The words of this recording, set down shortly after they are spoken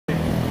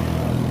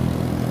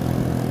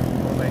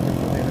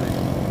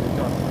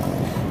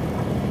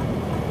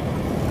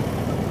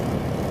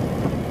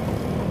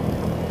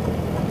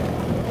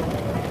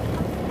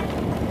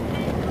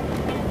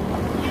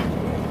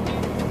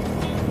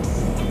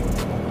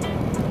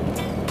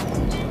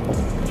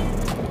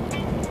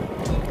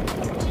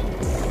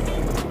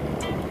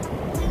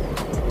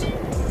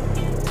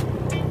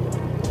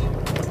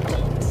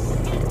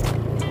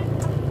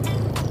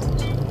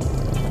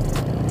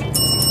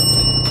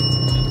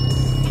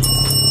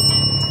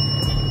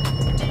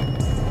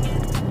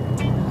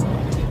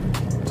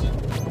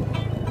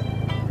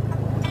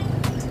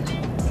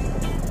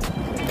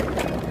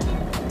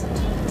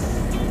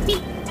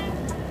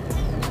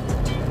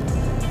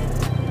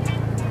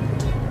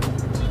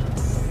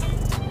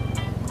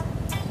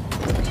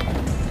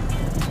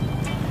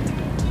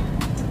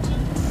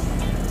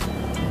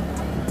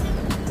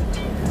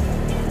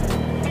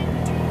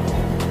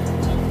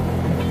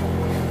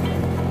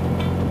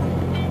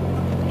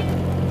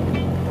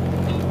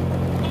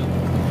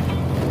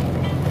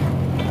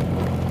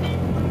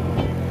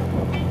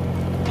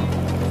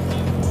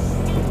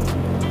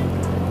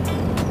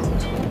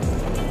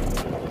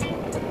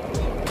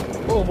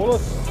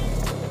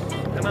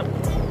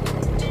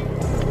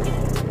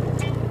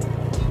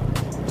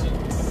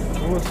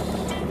bagus.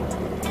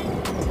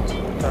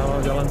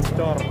 Kalau jalan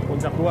Cor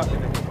Puncak 2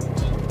 ini.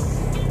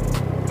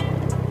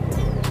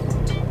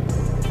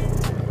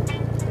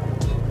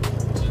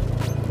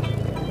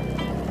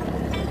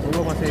 Dulu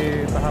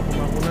masih tahap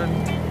pembangunan,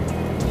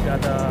 masih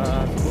ada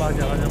sebelah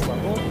jalan yang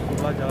bagus,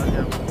 sebelah jalan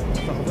yang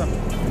rusak-rusak.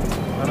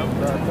 Sekarang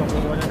udah Cor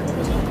dua-duanya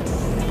dibagus.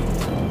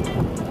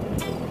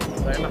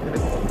 Udah enak ini.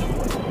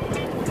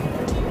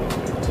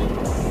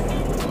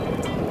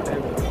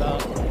 Kita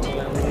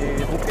melewati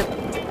bukit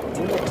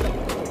gunung.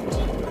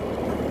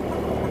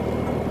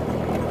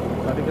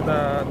 Tadi kita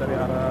dari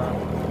arah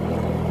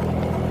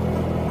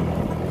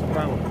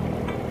seberang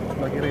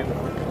sebelah kiri itu.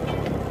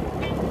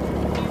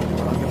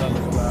 Sekarang kita di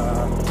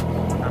sebelah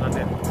kanan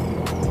ya.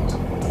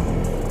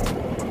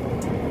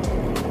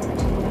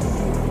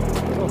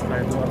 Oh,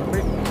 kayak luar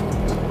negeri.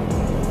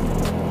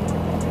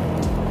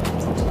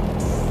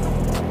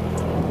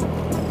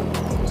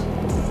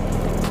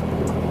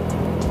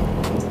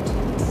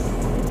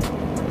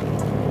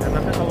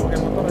 Enaknya kalau pakai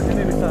motor di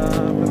sini bisa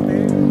berhenti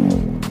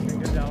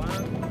pinggir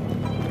jalan,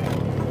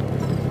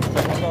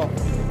 bisa foto.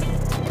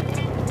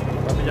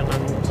 Tapi jangan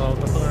terlalu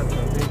ke tengah,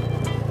 nanti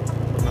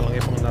menghalangi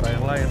pengendara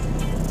yang lain.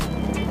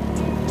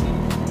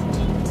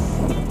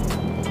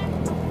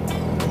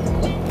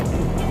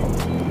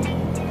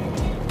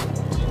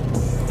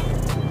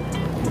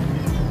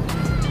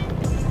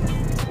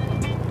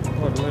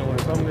 Oh, dulu yang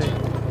mau nih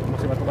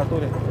masih batu-batu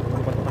nih,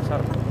 batu kasar.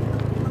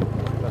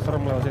 Udah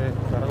serem lewat sini,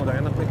 sekarang udah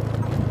enak nih.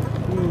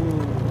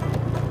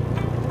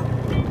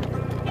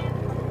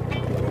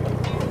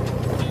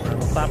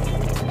 Mantap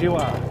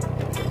jiwa.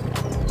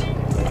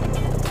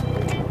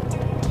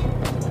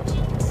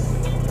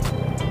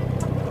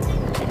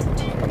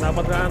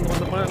 Pendapat kan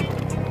teman-teman,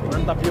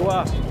 mantap jiwa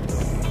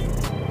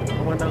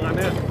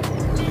pemandangannya.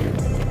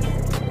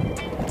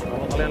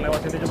 Kalau kalian lewat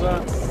sini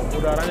juga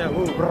udaranya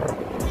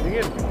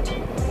dingin.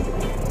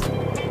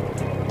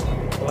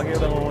 Apalagi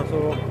udah mau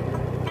masuk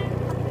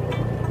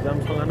jam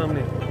 5:30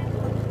 nih.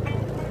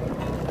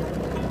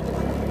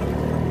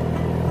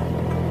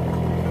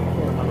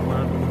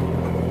 Tanaman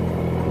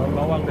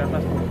bawang di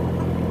atas.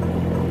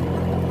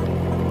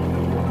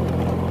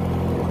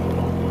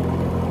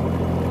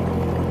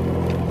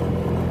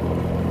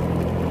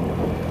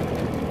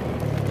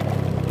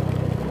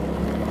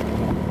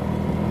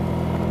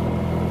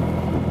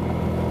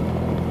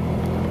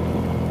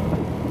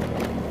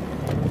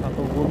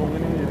 Satu gunung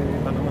ini jadi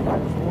tanaman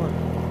baru semua.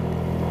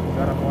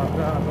 Garap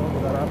warga atau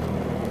garap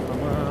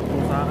sama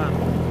perusahaan.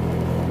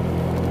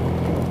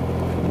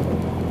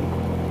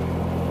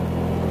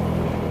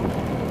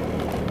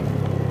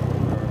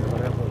 Kita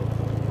lihat dulu.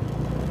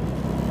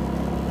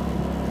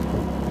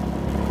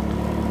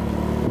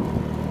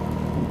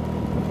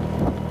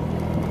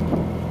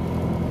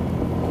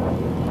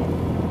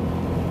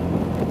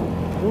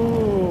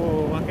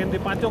 Makin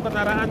dipacu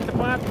kendaraan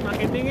cepat,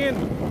 makin dingin.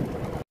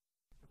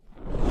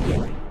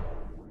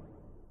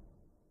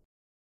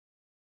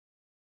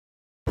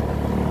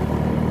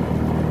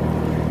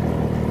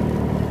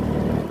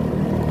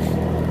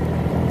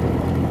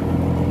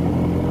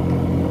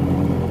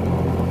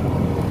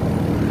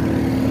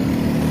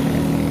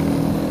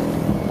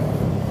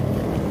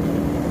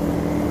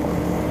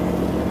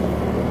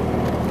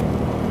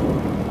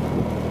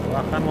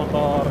 Bahkan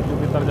motor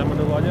Jupiter zaman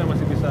dulu aja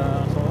masih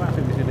bisa akselerasi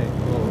di sini.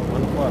 Tuh,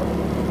 manuver,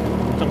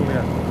 kenceng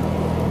dia.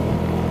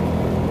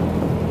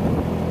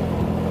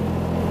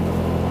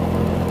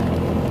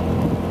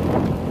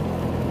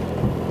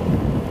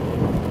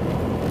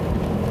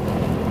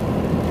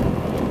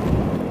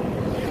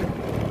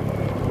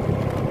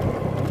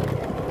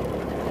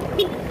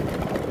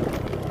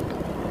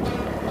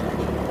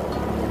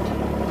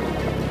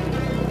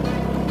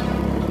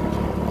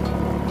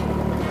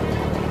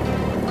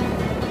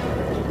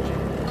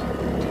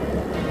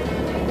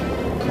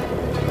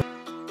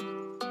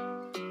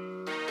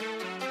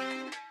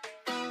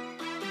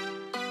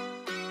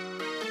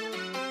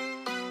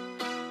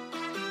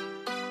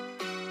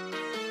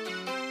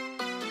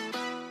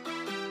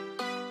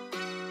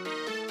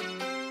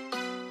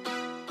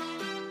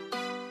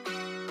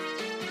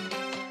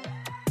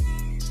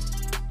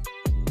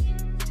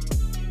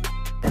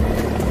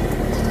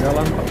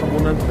 Jalan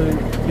perkebunan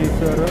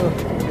Cisereh.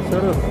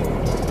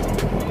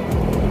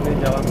 Ini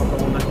jalan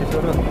perkebunan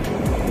Cisereh.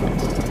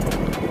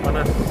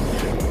 Panas.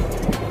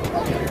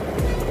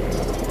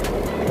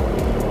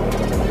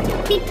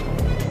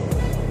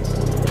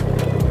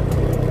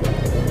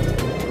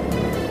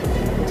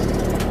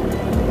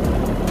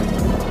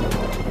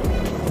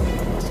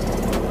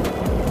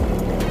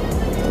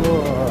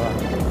 Wah,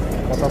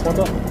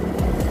 foto-foto.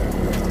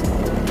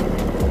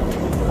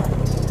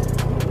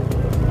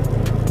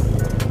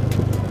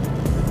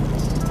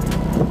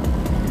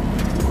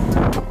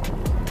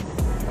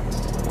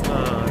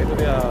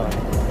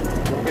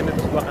 Mungkin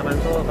itu sebelah kanan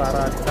itu ke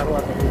arah Jalur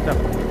atau Puncak.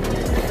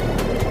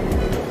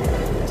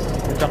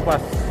 Puncak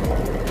pas.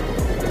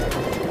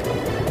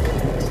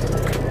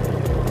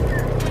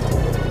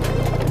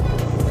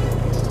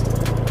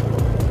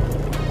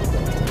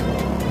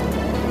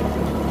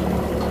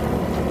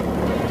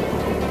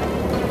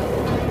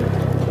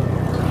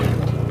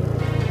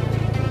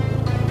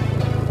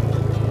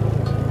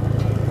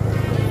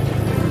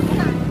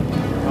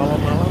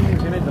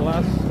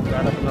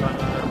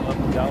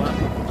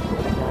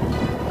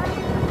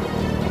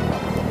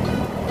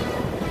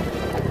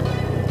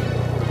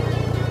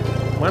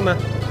 Mana?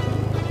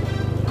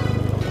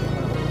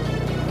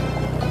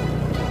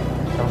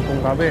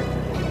 Kampung KB.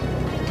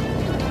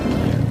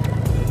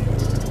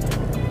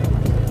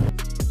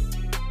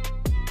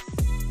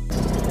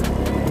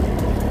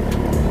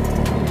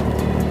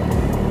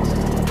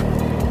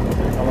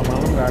 Kalau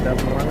malam nggak ada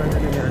penerangan,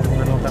 jadi hanya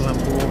mengandalkan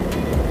lampu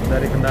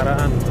dari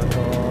kendaraan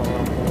atau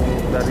lampu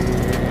dari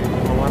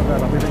rumah warga.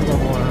 Tapi itu juga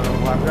rumah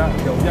warga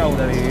jauh-jauh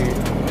dari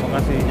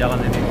lokasi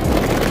jalan ini.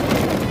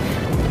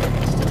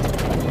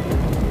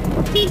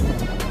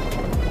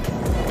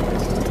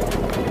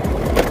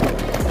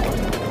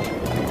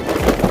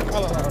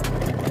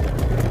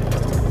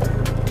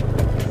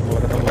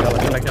 Mulai ketemu jalan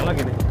jeleknya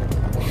lagi nih.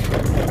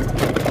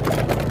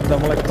 Udah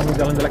mulai ketemu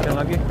jalan jeleknya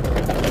lagi.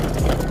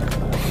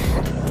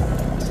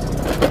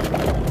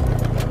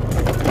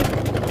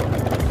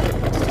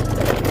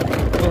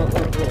 Udah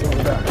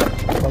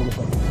bagus.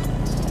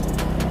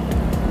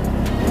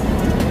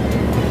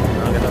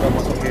 Nah, kita udah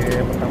masuk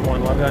ke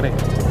perkampungan warga nih.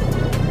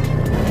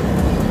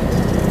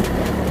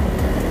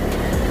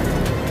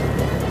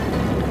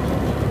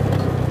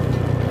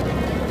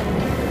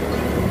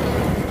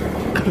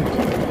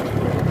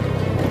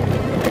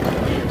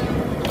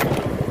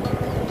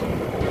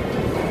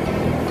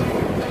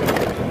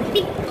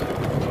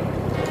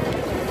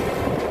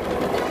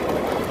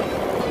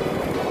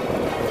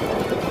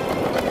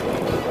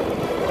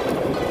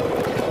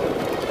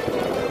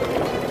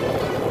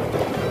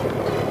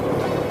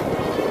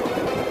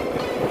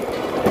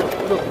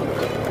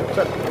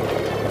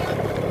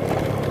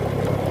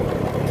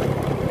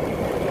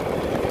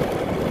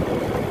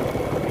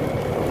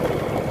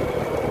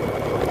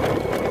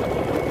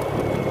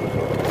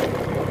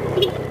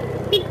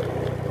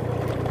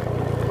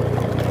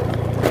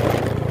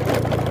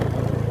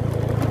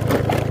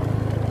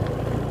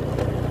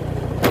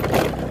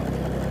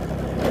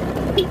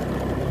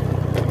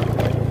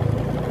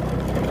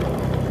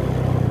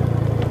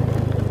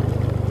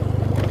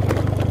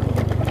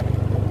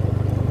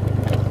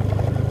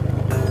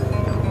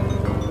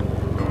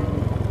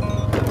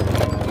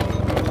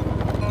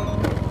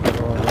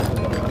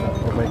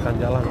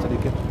 Jalan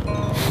sedikit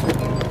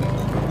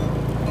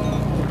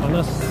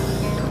panas.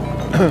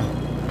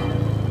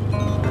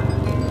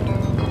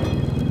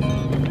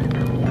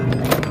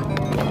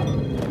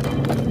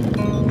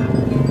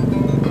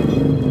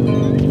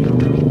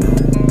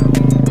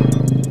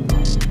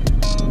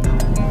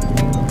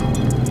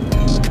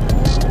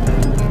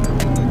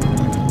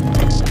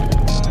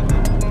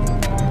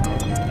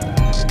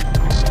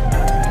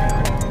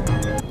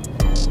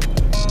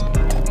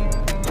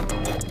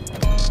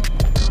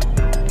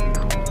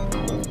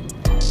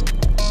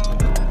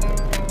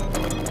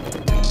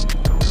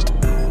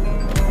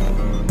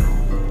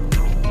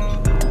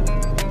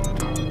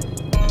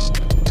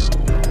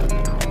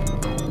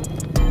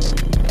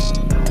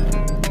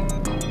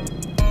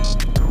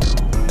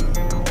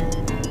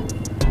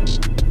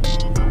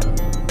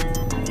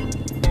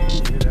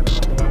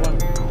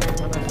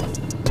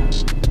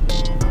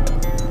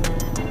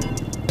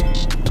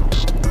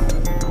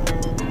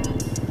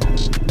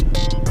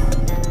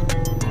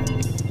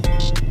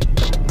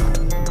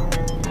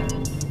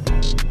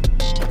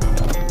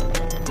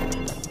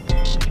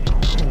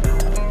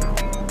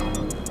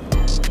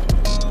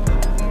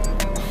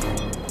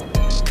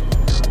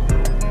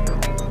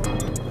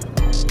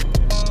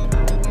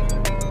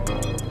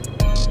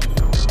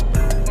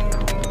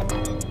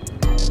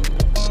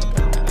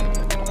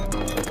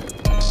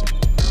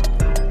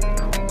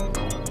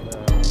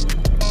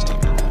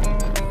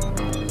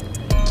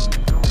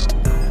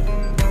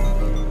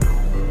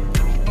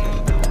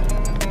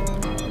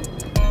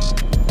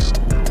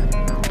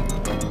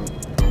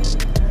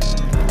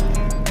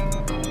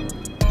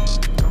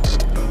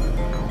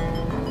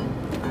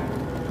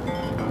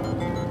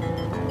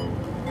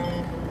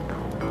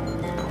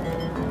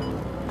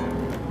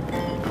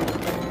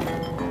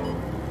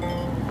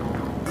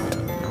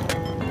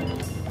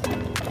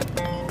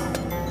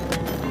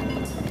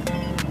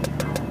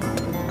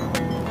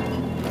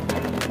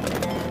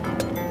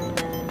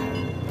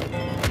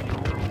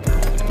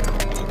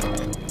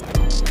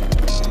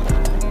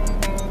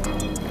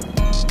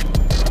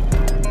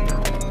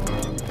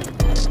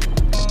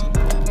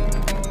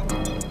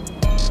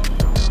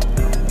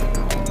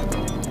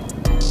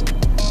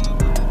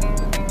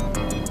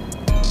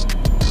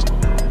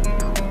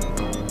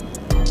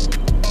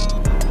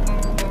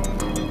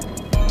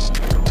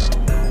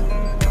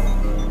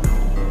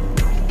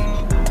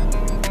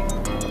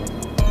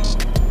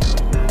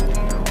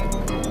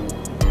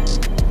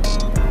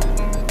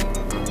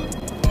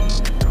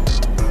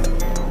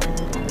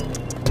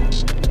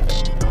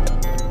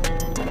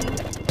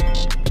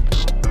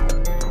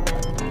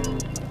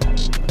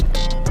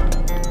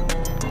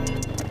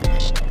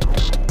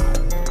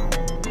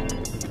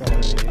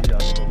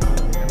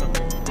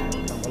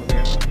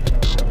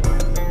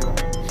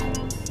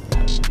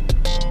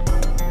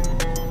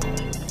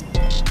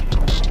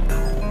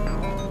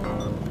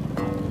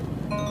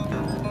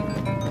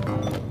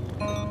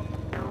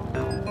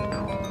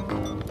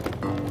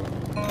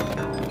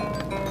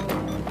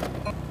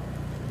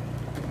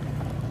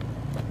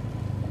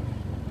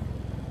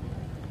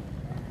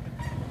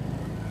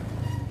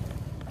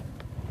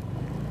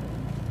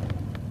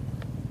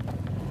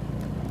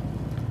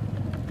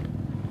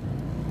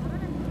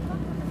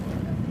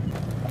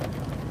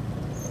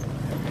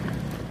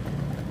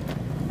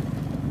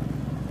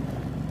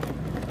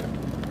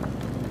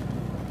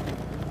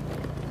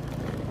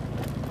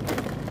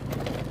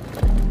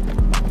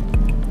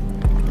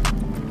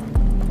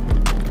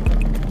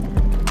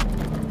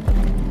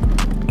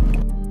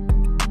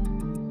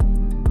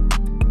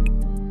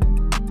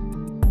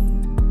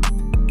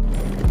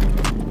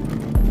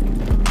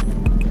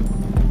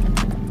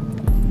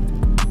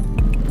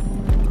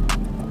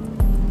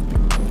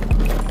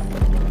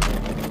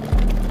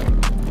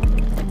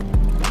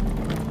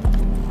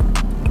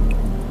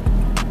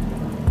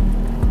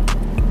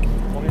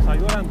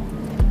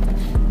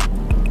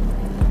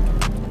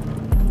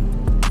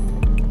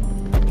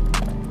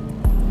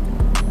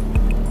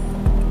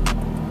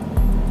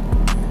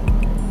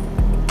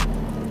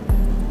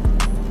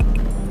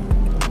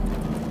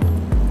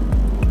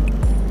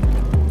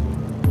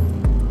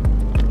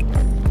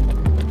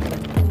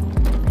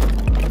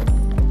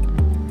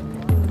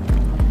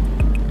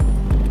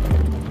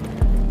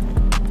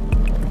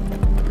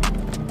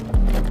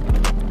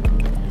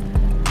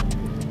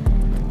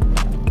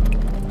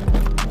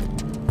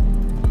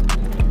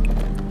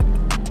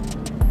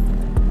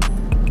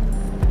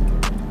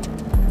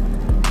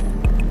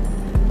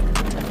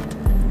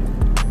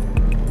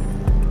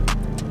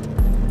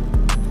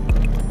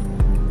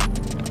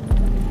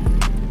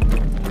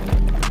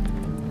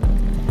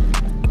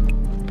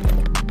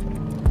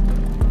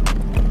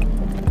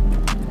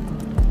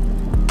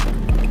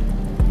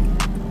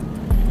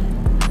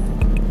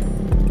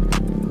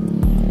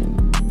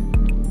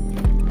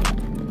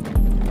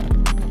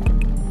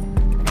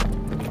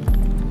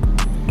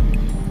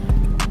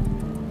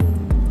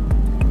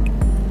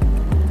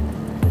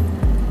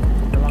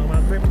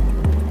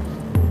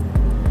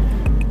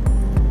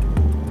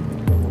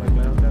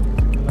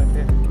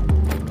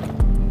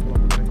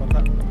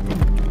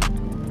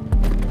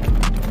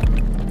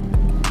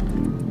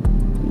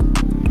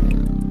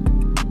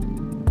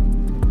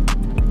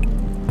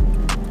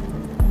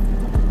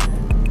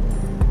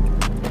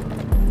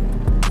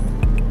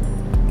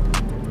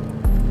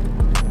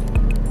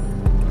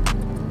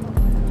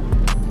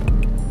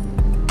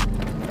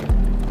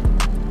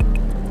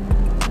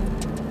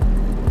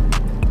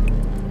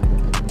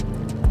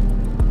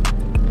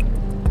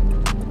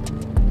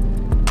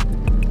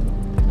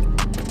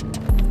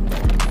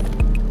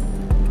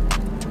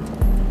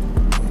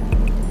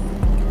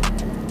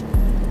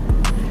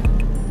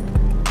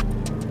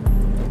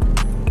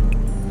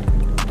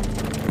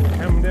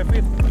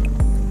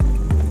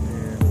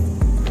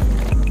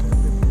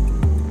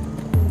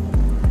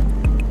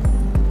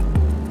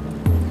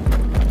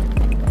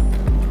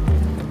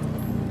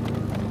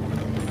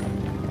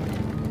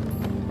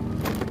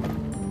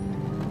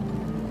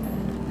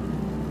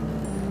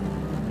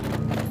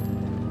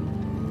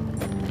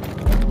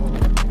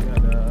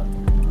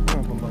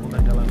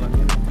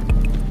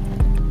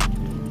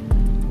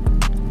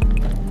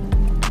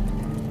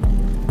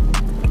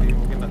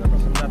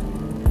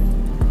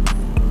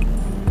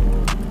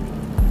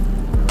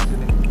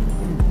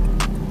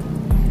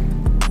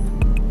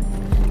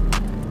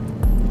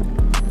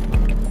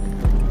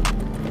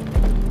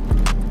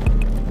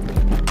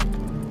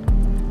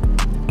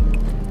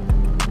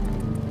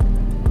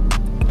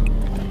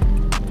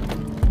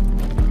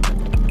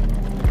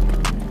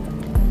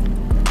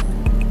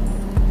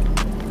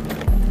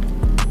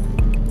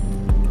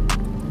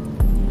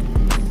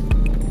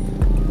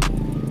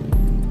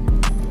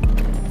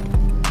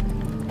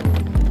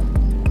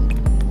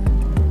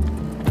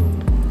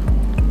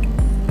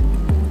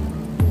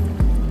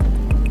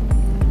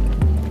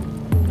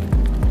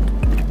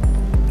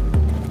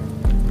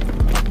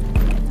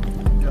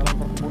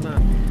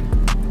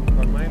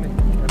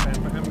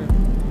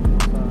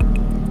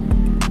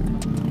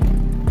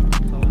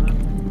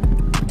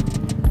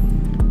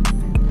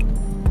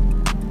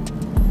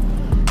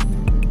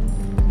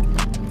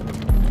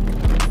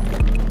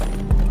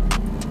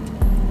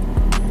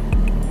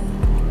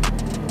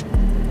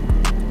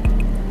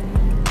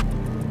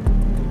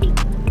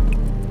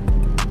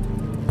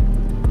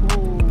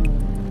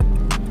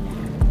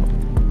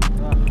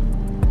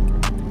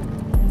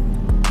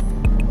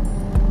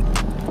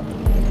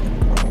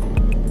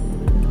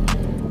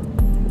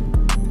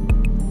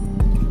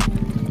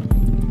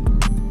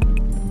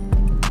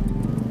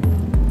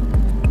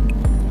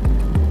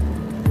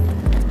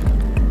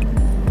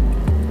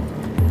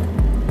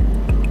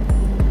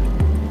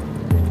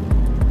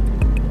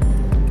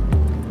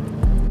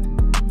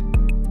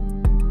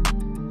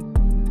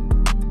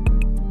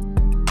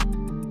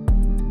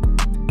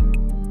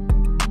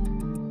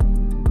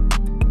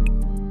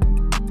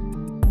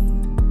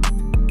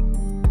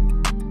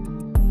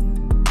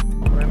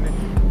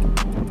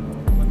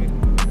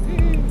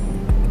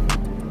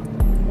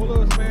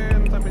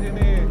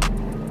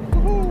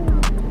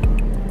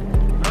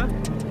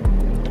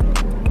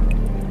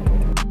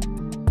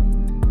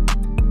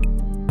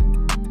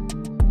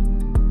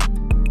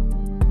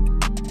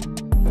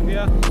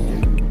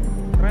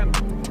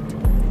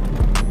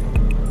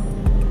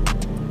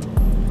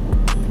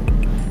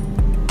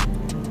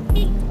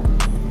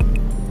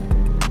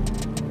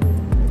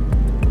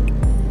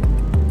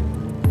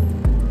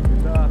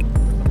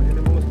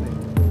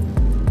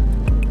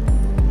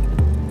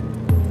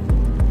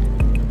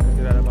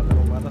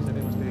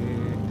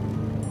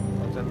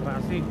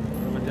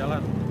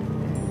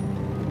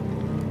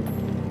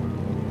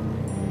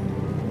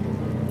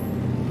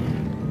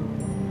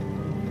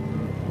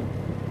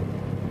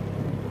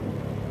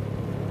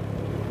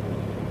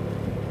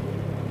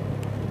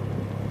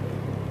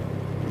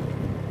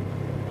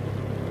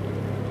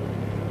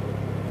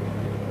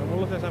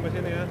 mulus ya sampai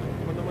sini ya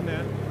teman-teman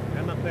ya,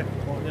 enak deh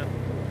pokoknya.